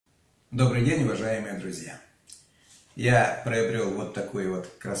Добрый день, уважаемые друзья! Я приобрел вот такую вот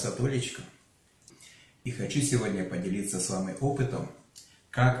красотулечку и хочу сегодня поделиться с вами опытом,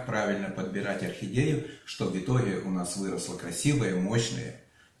 как правильно подбирать орхидею, чтобы в итоге у нас выросло красивое, мощное,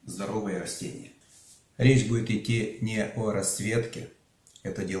 здоровое растение. Речь будет идти не о расцветке,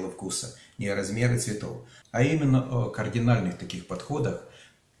 это дело вкуса, не о размере цветов, а именно о кардинальных таких подходах,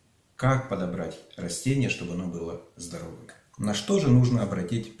 как подобрать растение, чтобы оно было здоровым. На что же нужно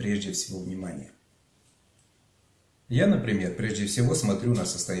обратить прежде всего внимание? Я, например, прежде всего смотрю на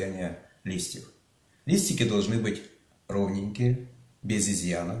состояние листьев. Листики должны быть ровненькие, без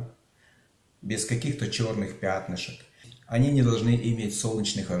изъянов, без каких-то черных пятнышек. Они не должны иметь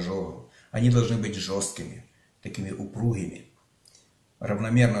солнечных ожогов. Они должны быть жесткими, такими упругими,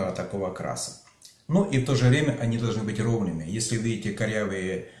 равномерного такого окраса. Но и в то же время они должны быть ровными. Если видите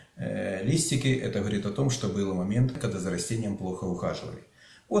корявые листики, это говорит о том, что был момент, когда за растением плохо ухаживали.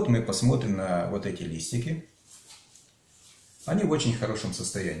 Вот мы посмотрим на вот эти листики. Они в очень хорошем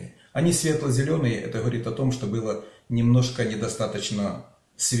состоянии. Они светло-зеленые, это говорит о том, что было немножко недостаточно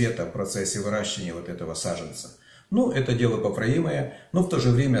света в процессе выращивания вот этого саженца. Ну, это дело поправимое, но в то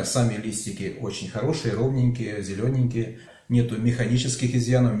же время сами листики очень хорошие, ровненькие, зелененькие. Нету механических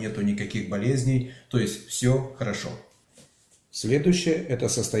изъянов, нету никаких болезней, то есть все хорошо. Следующее – это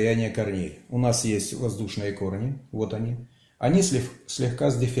состояние корней. У нас есть воздушные корни, вот они. Они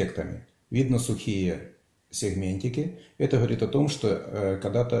слегка с дефектами. Видно сухие сегментики. Это говорит о том, что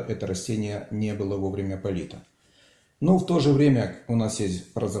когда-то это растение не было вовремя полито. Но в то же время у нас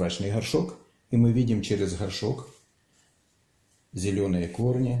есть прозрачный горшок, и мы видим через горшок зеленые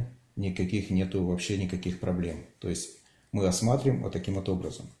корни, нету вообще никаких проблем. То есть мы осматриваем вот таким вот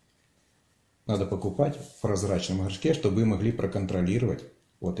образом. Надо покупать в прозрачном горшке, чтобы вы могли проконтролировать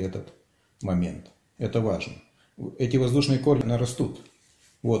вот этот момент. Это важно. Эти воздушные корни нарастут.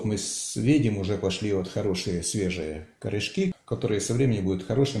 Вот мы видим, уже пошли вот хорошие свежие корешки, которые со временем будут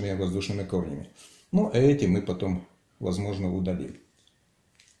хорошими воздушными корнями. Ну, а эти мы потом, возможно, удалим.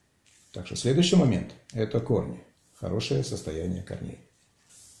 Так что следующий момент – это корни. Хорошее состояние корней.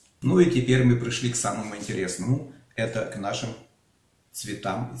 Ну и теперь мы пришли к самому интересному. Это к нашим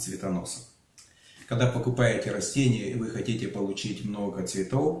цветам и цветоносам. Когда покупаете растение и вы хотите получить много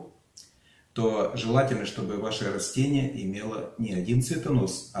цветов, то желательно, чтобы ваше растение имело не один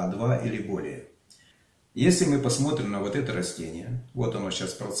цветонос, а два или более. Если мы посмотрим на вот это растение, вот оно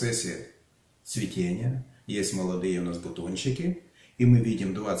сейчас в процессе цветения, есть молодые у нас бутончики, и мы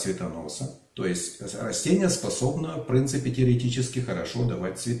видим два цветоноса, то есть растение способно, в принципе, теоретически хорошо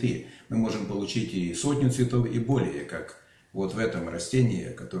давать цветы. Мы можем получить и 100 цветов, и более, как вот в этом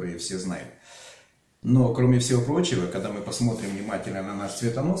растении, которое все знают. Но, кроме всего прочего, когда мы посмотрим внимательно на наш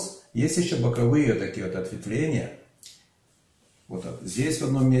цветонос, есть еще боковые такие вот ответвления. Вот здесь в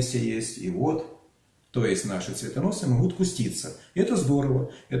одном месте есть, и вот. То есть наши цветоносы могут куститься. И это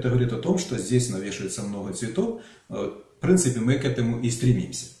здорово. Это говорит о том, что здесь навешивается много цветов. В принципе, мы к этому и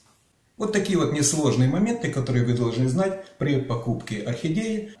стремимся. Вот такие вот несложные моменты, которые вы должны знать при покупке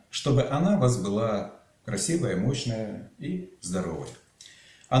орхидеи, чтобы она у вас была красивая, мощная и здоровая.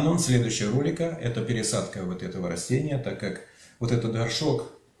 Анонс следующего ролика – это пересадка вот этого растения, так как вот этот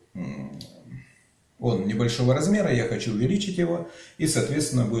горшок, он небольшого размера, я хочу увеличить его, и,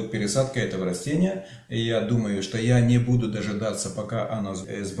 соответственно, будет пересадка этого растения. Я думаю, что я не буду дожидаться, пока оно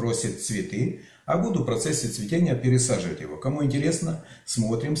сбросит цветы, а буду в процессе цветения пересаживать его. Кому интересно,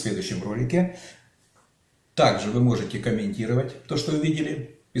 смотрим в следующем ролике. Также вы можете комментировать то, что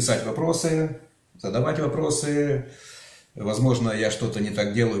увидели, писать вопросы, задавать вопросы. Возможно, я что-то не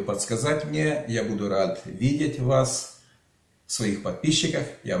так делаю, подсказать мне. Я буду рад видеть вас, своих подписчиков.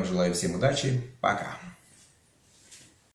 Я вам желаю всем удачи. Пока.